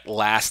to get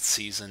last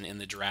season in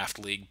the draft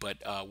league, but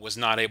was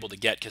not able to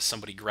get because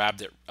somebody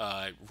grabbed it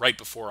right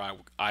before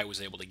I was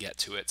able to get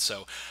to it.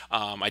 So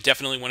I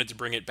definitely wanted to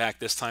bring it back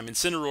this time.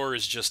 Incineroar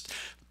is just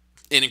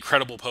an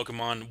incredible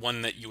Pokemon,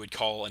 one that you would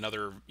call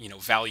another,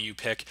 value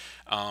pick,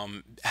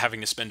 having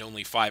to spend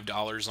only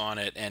 $5 on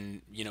it,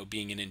 and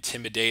being an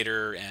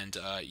intimidator and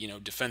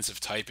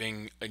defensive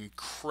typing,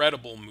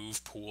 incredible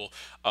move pool,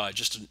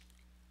 just an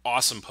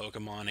awesome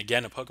Pokemon.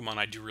 Again, a Pokemon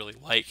I do really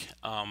like,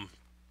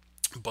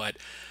 but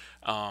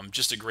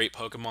just a great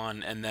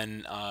Pokemon. And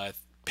then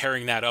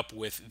pairing that up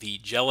with the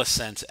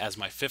Jellicent as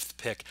my fifth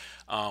pick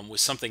was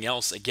something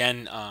else.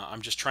 Again,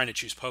 I'm just trying to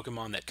choose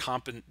Pokemon that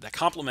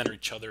complement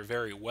each other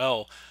very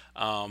well,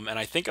 and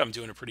I think I'm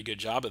doing a pretty good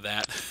job of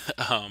that.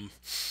 um,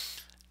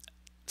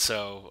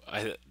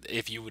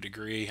 if you would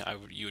agree,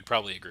 you would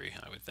probably agree,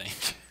 I would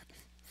think.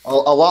 A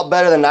lot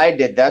better than I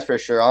did, that's for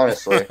sure,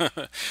 honestly.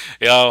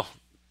 Yeah,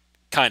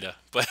 kinda,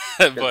 but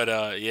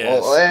Well,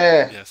 yes,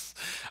 yes.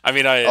 I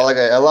mean, like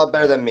a lot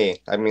better than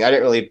me. I mean, I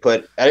didn't really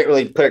put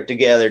it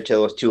together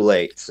till it was too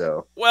late.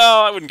 So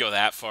well, I wouldn't go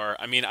that far.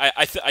 I mean,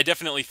 I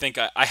definitely think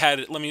I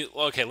had. Let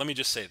me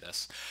just say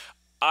this.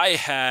 I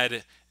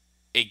had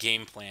a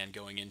game plan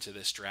going into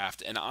this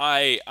draft, and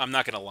I'm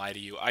not going to lie to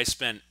you. I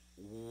spent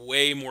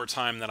way more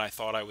time than I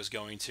thought I was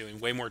going to,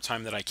 and way more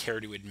time than I care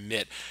to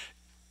admit,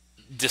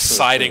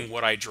 deciding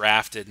what I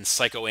drafted and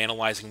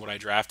psychoanalyzing what I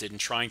drafted and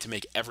trying to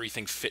make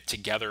everything fit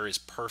together as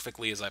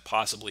perfectly as I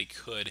possibly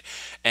could.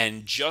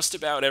 And just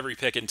about every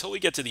pick until we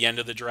get to the end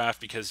of the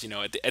draft, because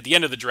at the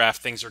end of the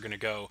draft things are going to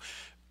go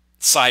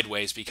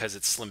sideways because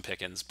it's slim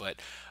pickings. But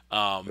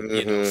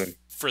hmm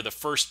for the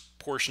first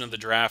portion of the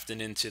draft and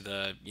into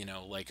the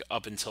like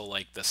up until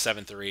like the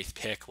seventh or eighth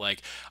pick,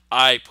 like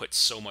I put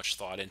so much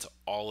thought into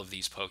all of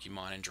these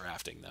Pokemon and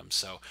drafting them.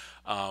 So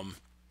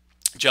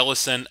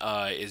Jellicent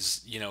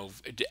is,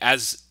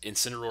 as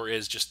Incineroar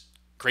is, just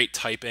great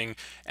typing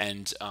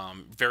and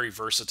very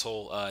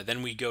versatile.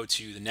 Then we go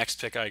to the next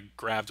pick I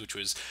grabbed, which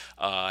was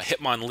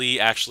Hitmonlee,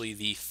 actually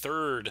the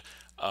third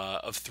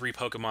of three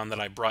Pokemon that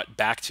I brought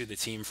back to the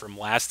team from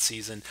last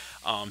season.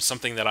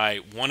 Something that I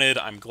wanted.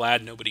 I'm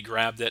glad nobody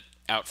grabbed it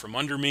out from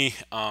under me.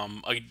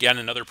 Again,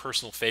 another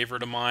personal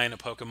favorite of mine, a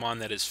Pokemon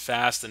that is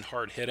fast and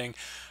hard hitting.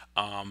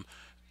 Um,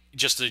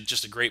 just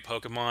a great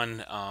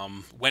Pokemon.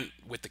 Went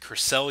with the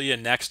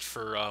Cresselia next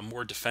for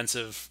more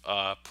defensive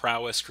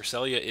prowess.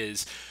 Cresselia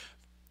is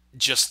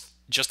just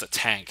a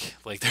tank.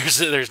 Like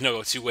there's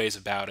no two ways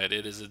about it.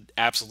 It is an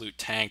absolute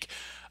tank.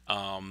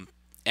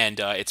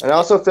 And it's and I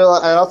also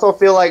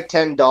feel like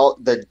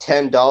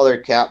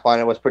 $10 cap on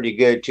it was pretty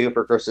good too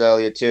for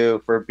Cresselia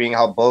too for being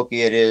how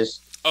bulky it is.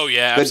 Oh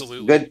yeah,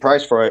 absolutely. Good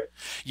price for it.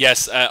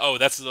 Yes. Oh,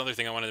 that's another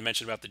thing I wanted to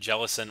mention about the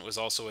Jellicent was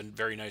also a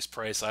very nice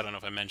price. I don't know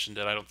if I mentioned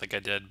it. I don't think I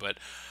did,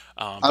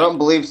 I but don't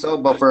believe so,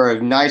 but for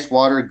a nice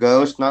water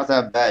ghost, not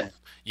that bad.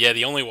 yeah,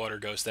 the only water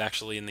ghost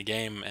actually in the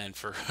game, and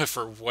for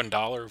for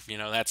 $1,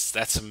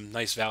 that's some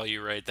nice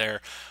value right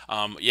there.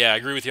 Yeah, I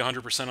agree with you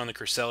 100% on the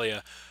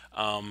Cresselia.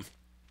 Um,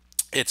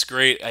 it's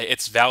great.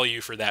 It's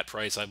value for that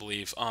price, I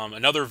believe.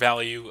 Another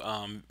value,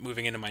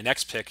 moving into my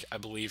next pick, I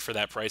believe, for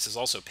that price is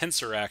also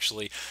Pinsir,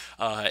 actually.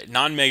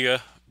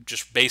 Non-mega,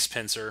 just base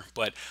Pinsir,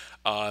 but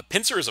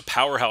Pinsir is a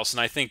powerhouse,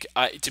 and I think,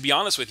 to be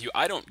honest with you,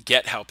 I don't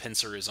get how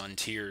Pinsir is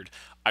untiered.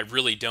 I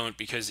really don't,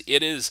 because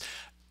it is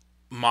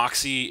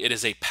Moxie, it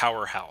is a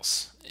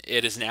powerhouse.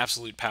 It is an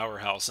absolute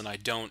powerhouse, and I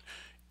don't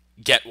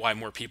get why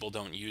more people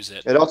don't use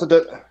it. It also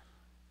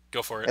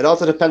Go for it. it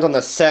also depends on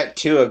the set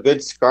too. A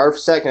good scarf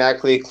set can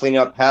actually clean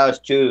up house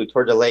too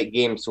toward the late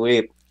game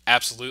sweep.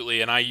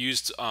 Absolutely, and I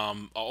used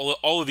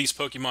all of these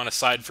Pokemon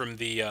aside from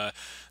the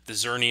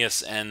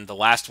Xerneas and the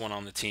last one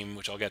on the team,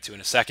 which I'll get to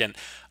in a second,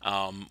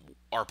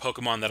 are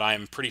Pokemon that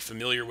I'm pretty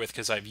familiar with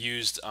because I've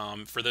used.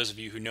 For those of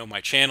you who know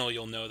my channel,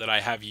 you'll know that I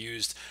have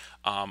used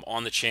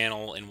on the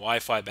channel in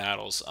Wi-Fi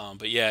battles.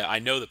 But yeah, I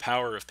know the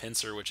power of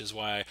Pinsir, which is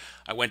why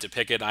I went to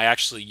pick it. I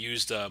actually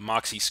used a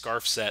Moxie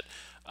Scarf set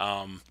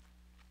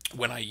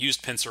when I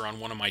used Pinsir on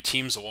one of my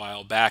teams a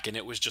while back, and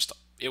it was just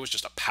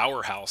a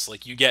powerhouse.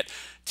 Like, you get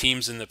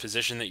teams in the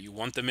position that you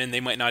want them in,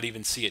 they might not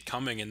even see it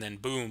coming, and then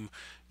boom,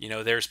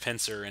 there's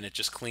Pinsir, and it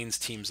just cleans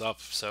teams up.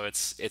 So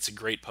it's a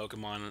great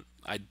Pokemon.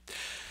 I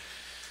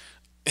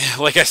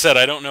Like I said,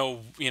 I don't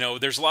know.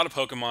 There's a lot of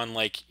Pokemon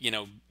like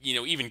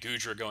even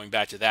Goodra. Going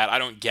back to that, I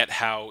don't get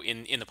how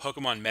in the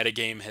Pokemon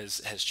metagame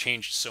has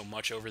changed so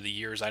much over the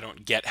years. I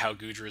don't get how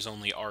Goodra is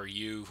only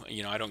RU.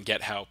 I don't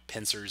get how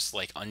Pinsir's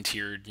like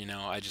untiered.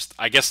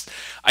 I guess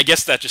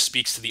that just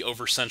speaks to the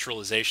over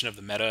centralization of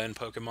the meta in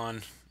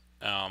Pokemon.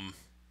 Um,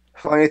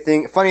 Funny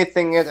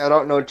thing is, I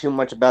don't know too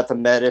much about the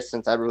meta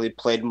since I really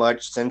played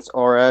much since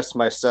RS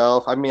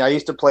myself. I mean, I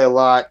used to play a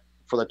lot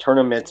for the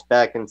tournaments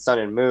back in Sun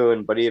and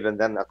Moon, but even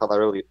then, that's all I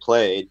really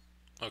played.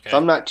 So okay,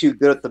 I'm not too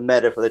good at the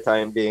meta for the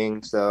time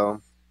being.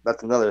 So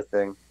that's another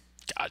thing.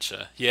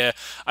 gotcha. Yeah,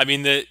 I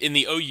mean the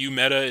OU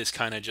meta is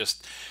kind of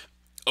just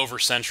over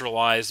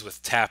centralized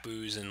with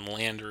Tapus and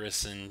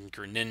Landorus and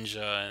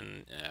Greninja,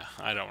 and yeah,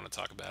 I don't want to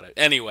talk about it.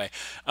 Anyway,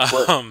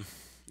 What um,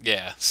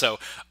 yeah, so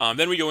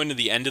then we go into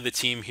the end of the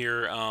team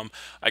here.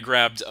 I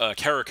grabbed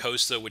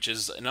Caracosta, which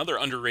is another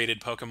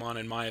underrated Pokemon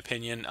in my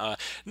opinion.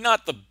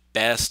 Not the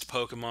best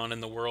Pokemon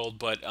in the world,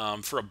 but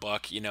for a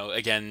buck,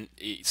 again,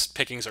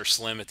 pickings are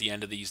slim at the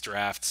end of these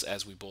drafts,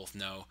 as we both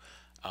know.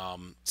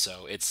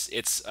 So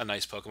it's a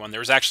nice Pokemon. There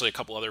was actually a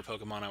couple other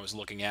Pokemon I was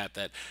looking at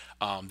that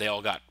they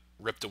all got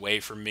ripped away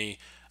from me,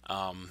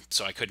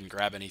 so I couldn't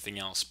grab anything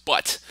else.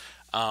 But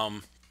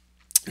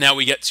now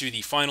we get to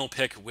the final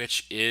pick,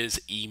 which is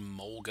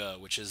Emolga,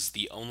 which is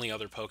the only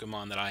other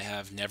Pokemon that I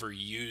have never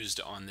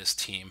used on this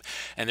team.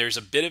 And there's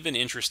a bit of an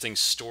interesting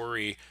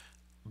story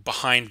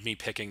behind me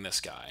picking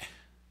this guy.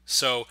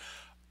 So,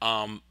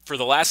 for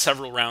the last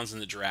several rounds in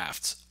the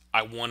draft,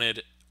 I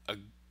wanted a,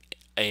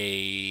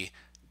 a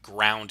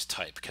ground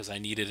type because I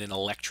needed an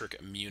electric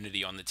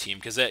immunity on the team.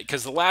 Because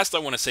the last, I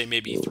want to say,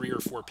 maybe 3 or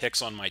 4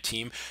 picks on my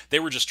team, they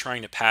were just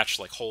trying to patch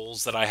like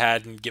holes that I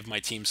had and give my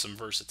team some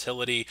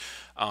versatility.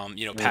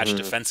 Patch hmm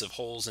defensive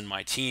holes in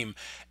my team.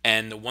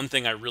 And the one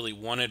thing I really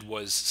wanted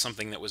was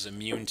something that was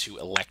immune to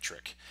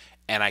electric.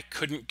 And I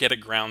couldn't get a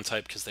ground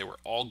type because they were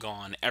all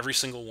gone. Every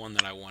single one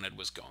that I wanted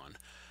was gone.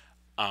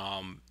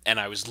 And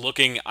I was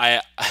looking.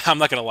 I'm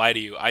not gonna lie to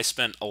you. I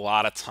spent a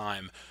lot of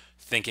time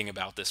thinking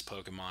about this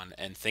Pokemon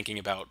and thinking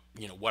about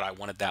what I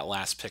wanted that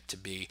last pick to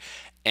be,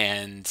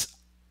 and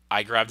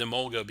I grabbed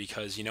Emolga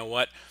because you know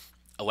what,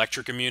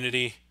 electric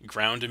immunity,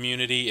 ground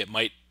immunity. It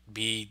might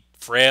be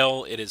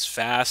frail. It is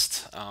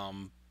fast.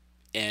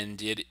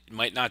 And it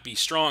might not be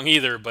strong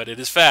either, but it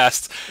is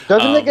fast.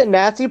 Doesn't it Um, get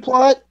nasty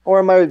plot, or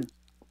am I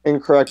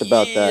incorrect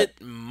about that?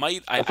 it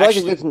might. I I feel like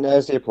it actually gets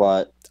nasty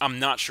plot. I'm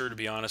not sure, to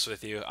be honest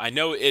with you. I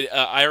know it.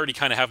 I already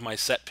kind of have my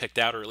set picked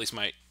out, or at least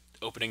my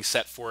opening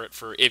set for it.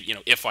 For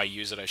if I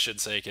use it, I should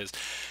say, because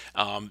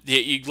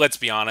let's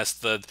be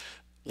honest, the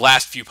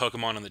last few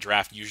Pokemon in the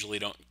draft usually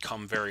don't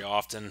come very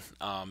often,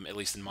 at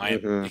least in my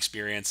hmm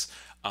experience.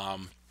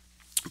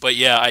 But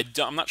yeah,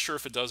 I'm not sure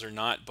if it does or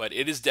not, but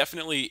it is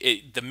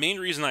definitely the main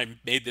reason I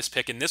made this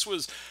pick, and this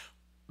was,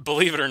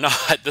 believe it or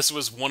not, this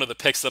was one of the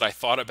picks that I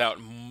thought about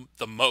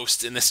the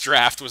most in this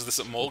draft was this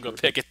Emolga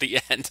pick at the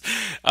end.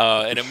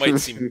 And it might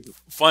seem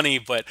funny,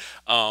 but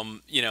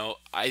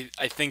I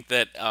think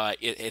that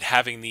it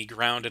having the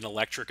ground and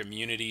electric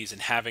immunities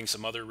and having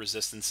some other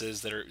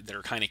resistances that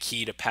are kind of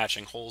key to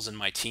patching holes in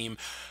my team.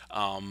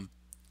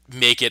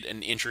 Make it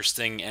an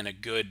interesting and a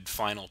good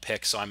final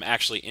pick. So I'm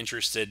actually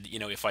interested,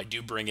 if I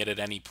do bring it at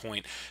any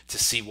point to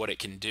see what it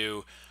can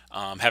do,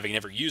 having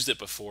never used it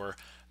before.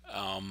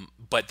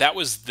 But that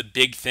was the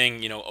big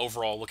thing,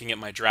 overall, looking at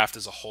my draft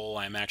as a whole.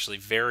 I'm actually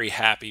very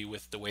happy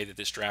with the way that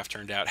this draft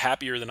turned out.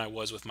 Happier than I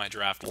was with my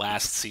draft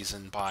last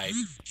season by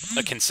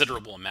a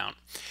considerable amount.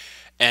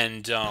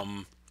 And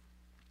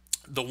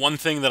the one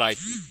thing that I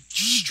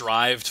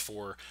strived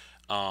for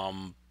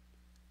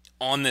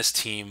on this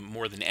team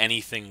more than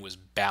anything was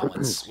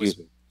balance, Excuse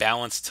me.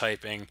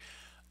 typing,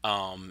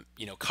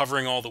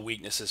 covering all the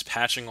weaknesses,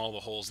 patching all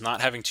the holes,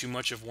 not having too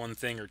much of one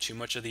thing or too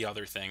much of the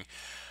other thing.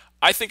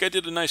 I think I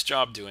did a nice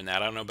job doing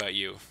that. I don't know about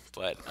you,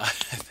 but I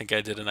think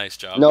I did a nice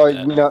job No, with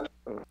that.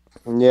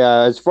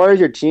 yeah. As far as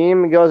your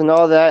team goes and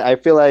all that, I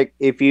feel like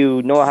if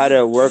you know how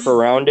to work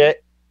around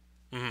it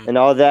Hmm. and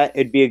all that,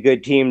 it'd be a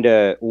good team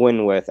to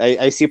win with.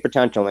 I see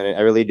potential in it.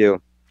 I really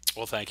do.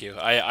 Well, thank you.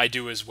 I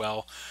do as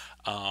well.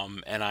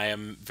 And I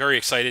am very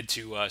excited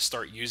to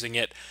start using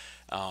it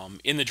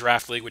in the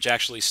draft league, which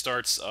actually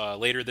starts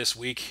later this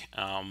week.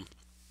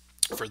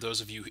 For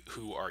those of you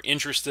who are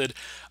interested,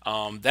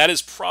 that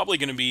is probably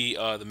going to be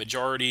the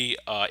majority,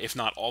 if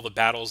not all, the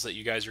battles that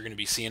you guys are going to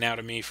be seeing out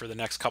of me for the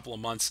next couple of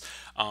months,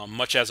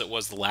 much as it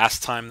was the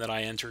last time that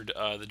I entered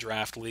the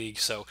draft league.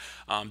 So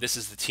this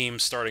is the team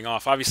starting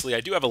off. Obviously,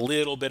 I do have a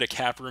little bit of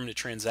cap room to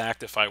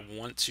transact if I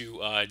want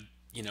to,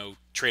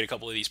 trade a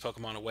couple of these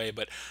Pokemon away,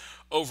 but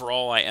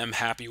overall, I am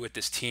happy with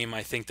this team.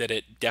 I think that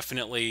it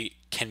definitely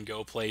can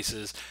go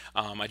places.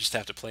 I just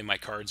have to play my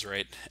cards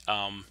right.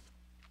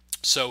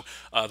 So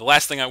the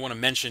last thing I want to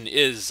mention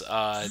is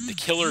the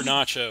Killer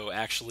Nacho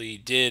actually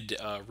did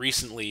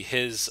recently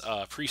his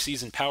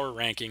preseason power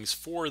rankings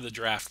for the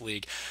draft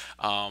league.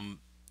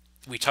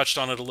 We touched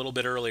on it a little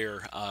bit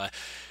earlier,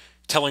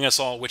 telling us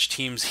all which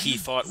teams he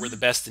thought were the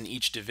best in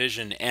each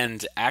division,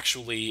 and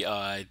actually.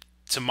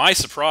 To my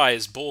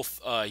surprise, both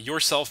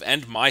yourself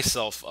and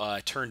myself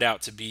turned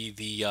out to be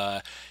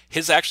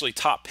his actually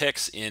top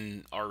picks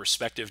in our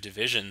respective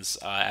divisions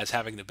as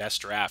having the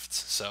best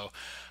drafts. So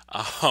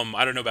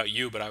I don't know about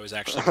you, but I was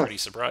actually pretty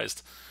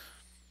surprised.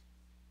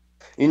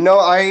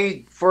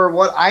 I for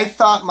what I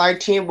thought my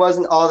team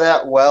wasn't all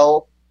that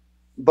well,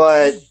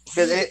 but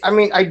because I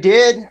mean I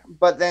did,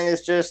 but then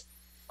it's just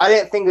I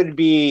didn't think it would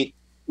be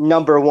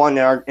number one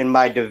in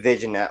my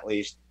division at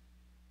least.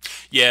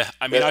 Yeah,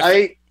 I mean, 'Cause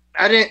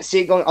I didn't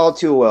see it going all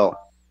too well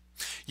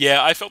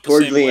I felt the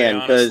towards same the way,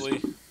 end because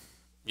honestly.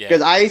 Yeah,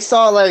 because I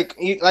saw like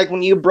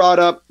when you brought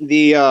up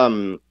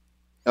the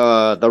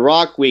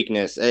rock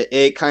weakness,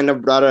 it kind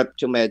of brought up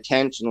to my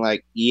attention.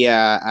 Like,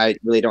 yeah, I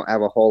really don't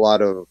have a whole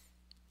lot of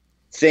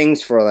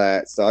things for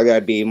that, so I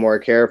gotta be more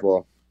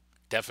careful.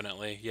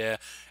 definitely. Yeah,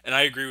 and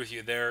I agree with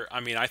you there. I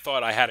mean, I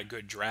thought I had a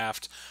good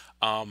draft.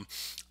 Um,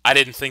 I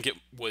didn't think it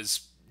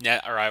was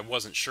net, or I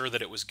wasn't sure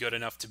that it was good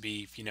enough to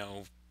be,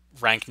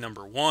 ranked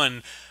number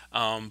one.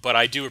 But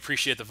I do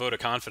appreciate the vote of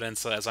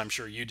confidence, as I'm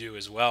sure you do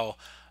as well.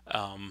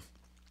 Um,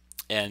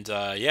 and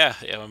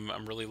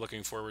I'm really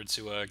looking forward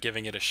to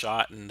giving it a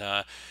shot and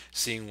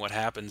seeing what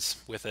happens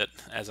with it,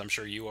 as I'm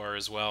sure you are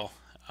as well.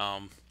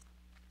 Um,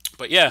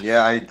 but yeah,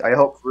 Yeah, I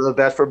hope for the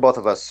best for both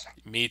of us.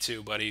 me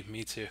too, buddy.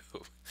 Me too.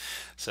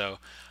 So,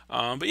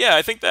 but yeah,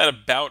 I think that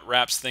about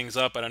wraps things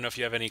up. I don't know if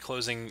you have any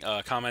closing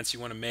comments you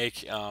want to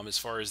make as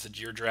far as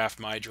your draft,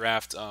 my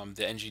draft,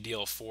 the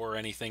NGDL4,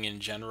 anything in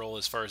general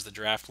as far as the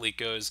draft league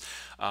goes.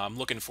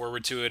 Looking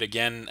forward to it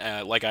again.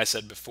 Like I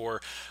said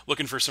before,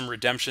 looking for some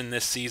redemption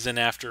this season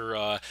after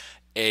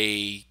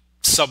a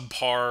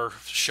subpar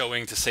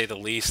showing, to say the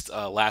least,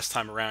 last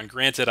time around.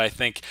 Granted, I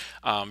think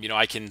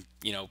I can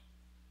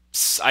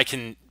I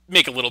can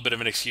make a little bit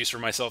of an excuse for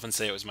myself and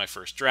say it was my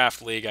first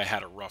draft league. I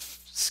had a rough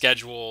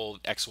schedule,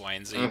 X, Y,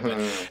 and Z. But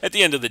Hmm. at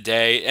the end of the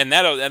day, and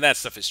that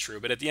stuff is true.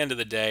 But at the end of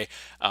the day,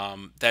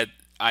 that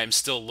I'm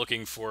still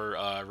looking for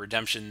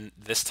redemption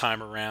this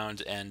time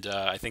around, and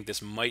I think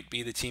this might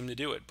be the team to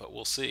do it. But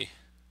we'll see.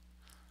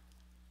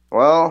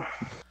 Well,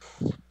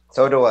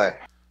 so do I.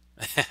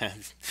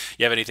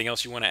 You have anything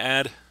else you want to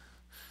add?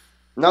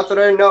 Not that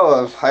I know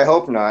of. I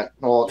hope not.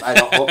 Well, I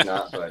don't hope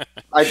not, but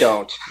I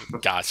don't.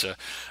 Gotcha.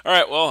 All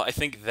right. Well, I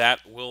think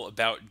that will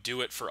about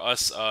do it for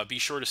us. Be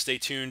sure to stay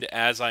tuned,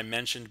 as I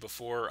mentioned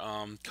before.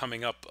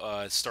 Coming up,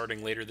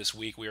 starting later this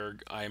week,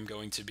 I am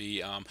going to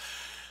be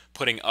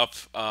putting up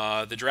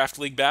the draft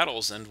league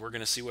battles, and we're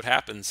going to see what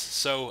happens.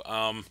 So,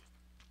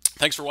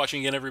 thanks for watching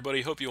again,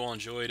 everybody. Hope you all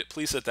enjoyed.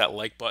 Please hit that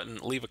like button,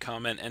 leave a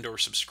comment, and/or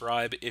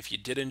subscribe if you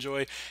did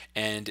enjoy,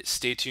 and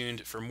stay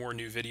tuned for more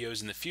new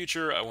videos in the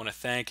future. I want to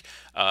thank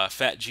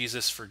Fat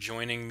Jesus for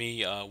joining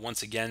me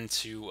once again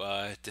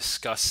to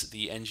discuss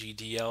the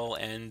NGDL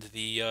and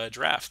the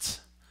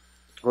drafts.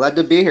 Glad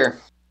to be here.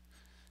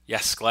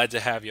 Yes, glad to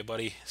have you,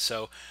 buddy.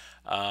 So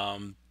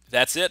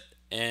that's it,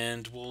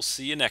 and we'll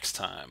see you next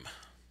time.